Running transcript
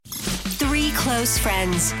close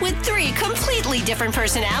friends with 3 completely different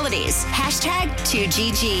personalities. Hashtag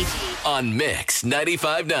 2GG. On Mix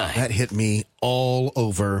 95.9. That hit me all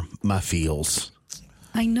over my feels.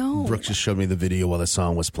 I know. Brooke just showed me the video while the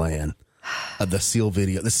song was playing. The seal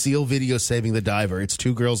video. The seal video saving the diver. It's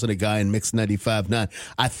 2 girls and a guy in Mix 95.9.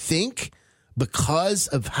 I think because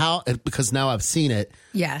now I've seen it.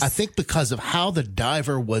 Yes. I think because of how the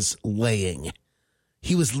diver was laying.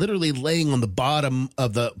 He was literally laying on the bottom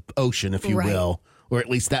of the ocean, if you will, or at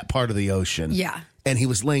least that part of the ocean. Yeah. And he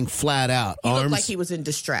was laying flat out. He looked like he was in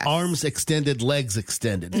distress. Arms extended, legs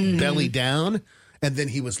extended, belly down. And then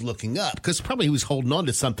he was looking up because probably he was holding on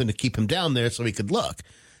to something to keep him down there so he could look.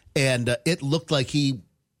 And it looked like he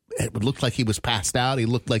was passed out. He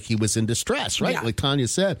looked like he was in distress, right? Yeah. Like Tanya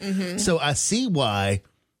said. So I see why,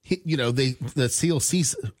 the seal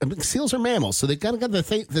sees. I mean, seals are mammals, so they kind of got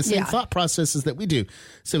the same thought processes that we do.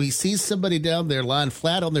 So he sees somebody down there lying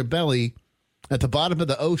flat on their belly at the bottom of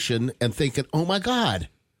the ocean and thinking, "Oh my God,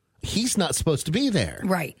 he's not supposed to be there."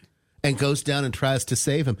 Right. And goes down and tries to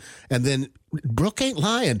save him. And then Brooke ain't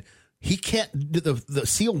lying. He can't. The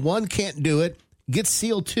seal 1 can't do it. Gets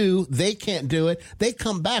seal 2, they can't do it. They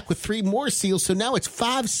come back with 3 more seals. So now it's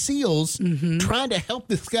 5 seals trying to help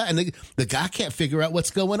this guy. And the guy can't figure out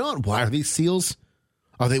what's going on. Why are these seals?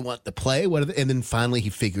 Are they want to play? What are they? And then finally he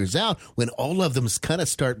figures out when all of them kind of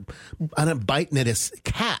start biting at his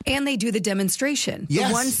cat. And they do the demonstration. Yes,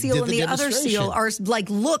 the one seal and the other seal are like,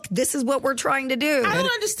 look, this is what we're trying to do. I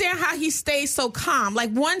don't understand how he stays so calm.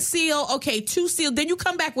 Like 1 seal, okay, 2 seals. Then you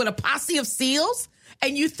come back with a posse of seals.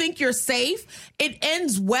 And you think you're safe, it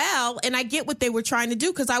ends well. And I get what they were trying to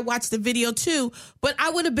do because I watched the video too. But I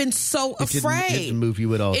would have been so afraid. It didn't move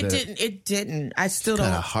you at all. It didn't. I still don't.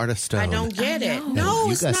 Kind of heart of stone. I don't get it. No,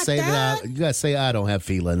 you it's gotta not say that. You gotta say I don't have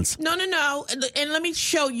feelings. No. And let me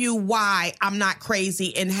show you why I'm not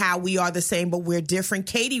crazy and how we are the same, but we're different.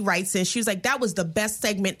 Katie writes in. She was like, "That was the best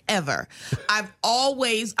segment ever. I'm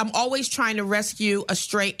always trying to rescue a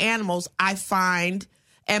stray animals I find,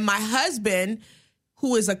 and my husband."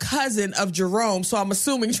 Who is a cousin of Jerome, so I'm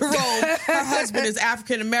assuming Jerome, her husband, is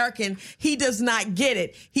African-American. He does not get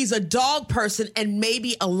it. He's a dog person and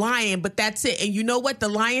maybe a lion, but that's it. And you know what? The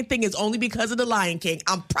lion thing is only because of the Lion King.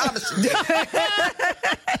 I'm promising you.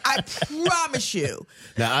 I promise you.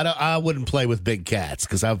 Now, I wouldn't play with big cats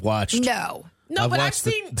because I've watched... No, but I've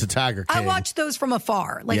seen the Tiger King. I watch those from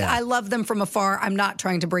afar. I love them from afar. I'm not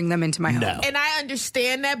trying to bring them into my home. No. And I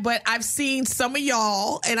understand that, but I've seen some of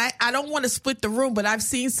y'all, and I don't want to split the room, but I've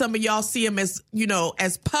seen some of y'all see them as,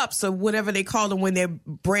 as pups or whatever they call them when they're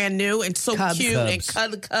brand new and so cute and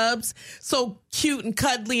cuddly cubs. So cute and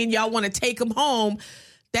cuddly, and y'all want to take them home.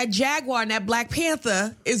 That jaguar and that Black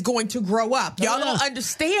Panther is going to grow up. Y'all don't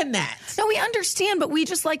understand that. No, we understand, but we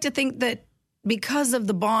just like to think that because of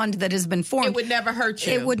the bond that has been formed, it would never hurt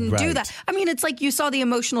you. It wouldn't do that. I mean, it's like you saw the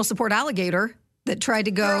emotional support alligator that tried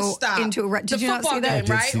to go into a... Did you not see that?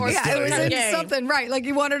 Game, right? It was in something, right. Like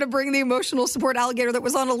you wanted to bring the emotional support alligator that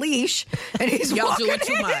was on a leash, and he's Y'all doing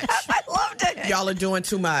too much. I loved it. Y'all are doing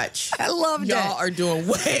too much. I loved it. Y'all are doing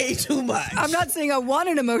way too much. I'm not saying I want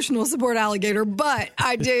an emotional support alligator, but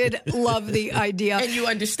I did love the idea. And you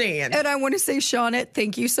understand. And I want to say, Shawnette,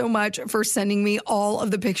 thank you so much for sending me all of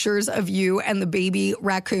the pictures of you and the baby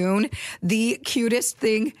raccoon. The cutest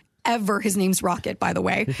thing ever. His name's Rocket, by the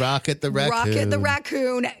way. Rocket the raccoon. Rocket the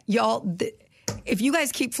raccoon. Y'all, if you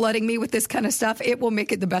guys keep flooding me with this kind of stuff, it will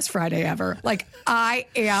make it the best Friday ever. Like, I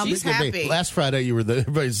am... She's happy. Last Friday,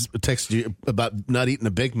 everybody's texting you about not eating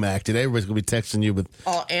a Big Mac. Today, everybody's going to be texting you with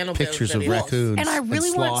pictures of raccoons. And I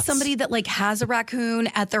really want somebody that has a raccoon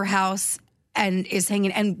at their house and is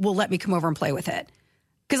hanging and will let me come over and play with it.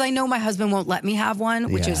 Because I know my husband won't let me have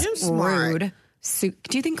one, which is rude. Do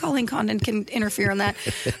you think Colleen Condon can interfere in that?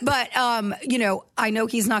 But, I know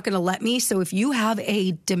he's not going to let me. So if you have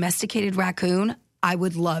a domesticated raccoon, I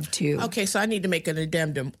would love to. Okay, so I need to make an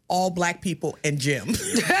addendum. All Black people and Jim.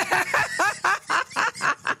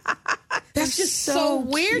 That's just so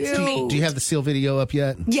weird to me. Do you have the seal video up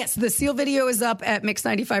yet? Yes, the seal video is up at Mix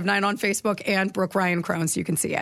 95.9 on Facebook and Brooke Ryan Crone, so you can see it.